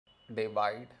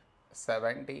divide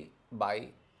 70 by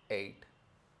 8.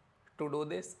 To do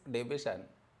this division,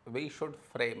 we should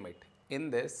frame it in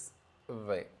this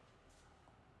way.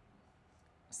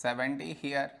 70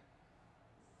 here,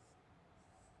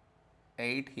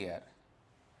 8 here.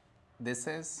 This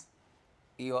is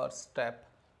your step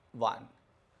 1.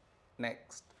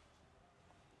 Next,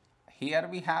 here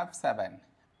we have 7,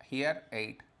 here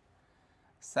 8.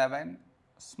 7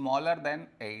 smaller than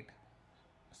 8.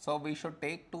 So we should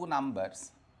take two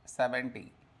numbers,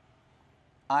 70.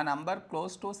 A number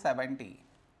close to 70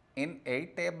 in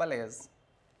 8 table is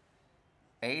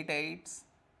 8 8s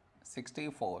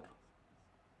 64.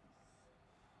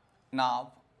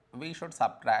 Now we should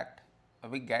subtract,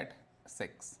 we get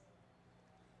 6.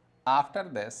 After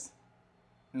this,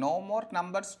 no more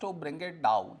numbers to bring it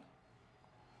down.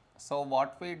 So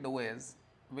what we do is,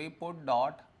 we put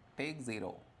dot, take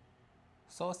 0.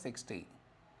 So 60.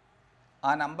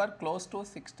 A number close to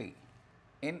 60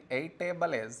 in 8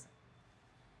 table is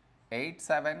 8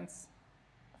 7s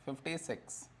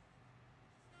 56.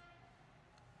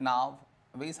 Now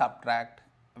we subtract,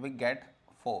 we get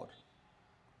 4.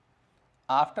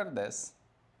 After this,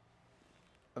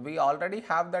 we already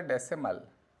have the decimal,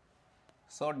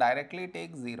 so directly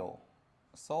take 0,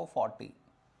 so 40.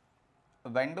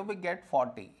 When do we get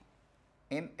 40?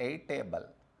 In 8 table,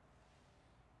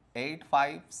 8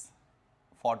 5s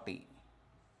 40.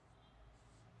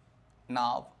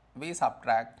 Now we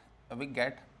subtract, we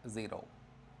get 0.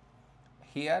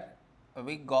 Here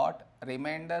we got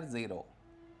remainder 0.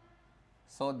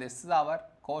 So this is our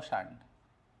quotient.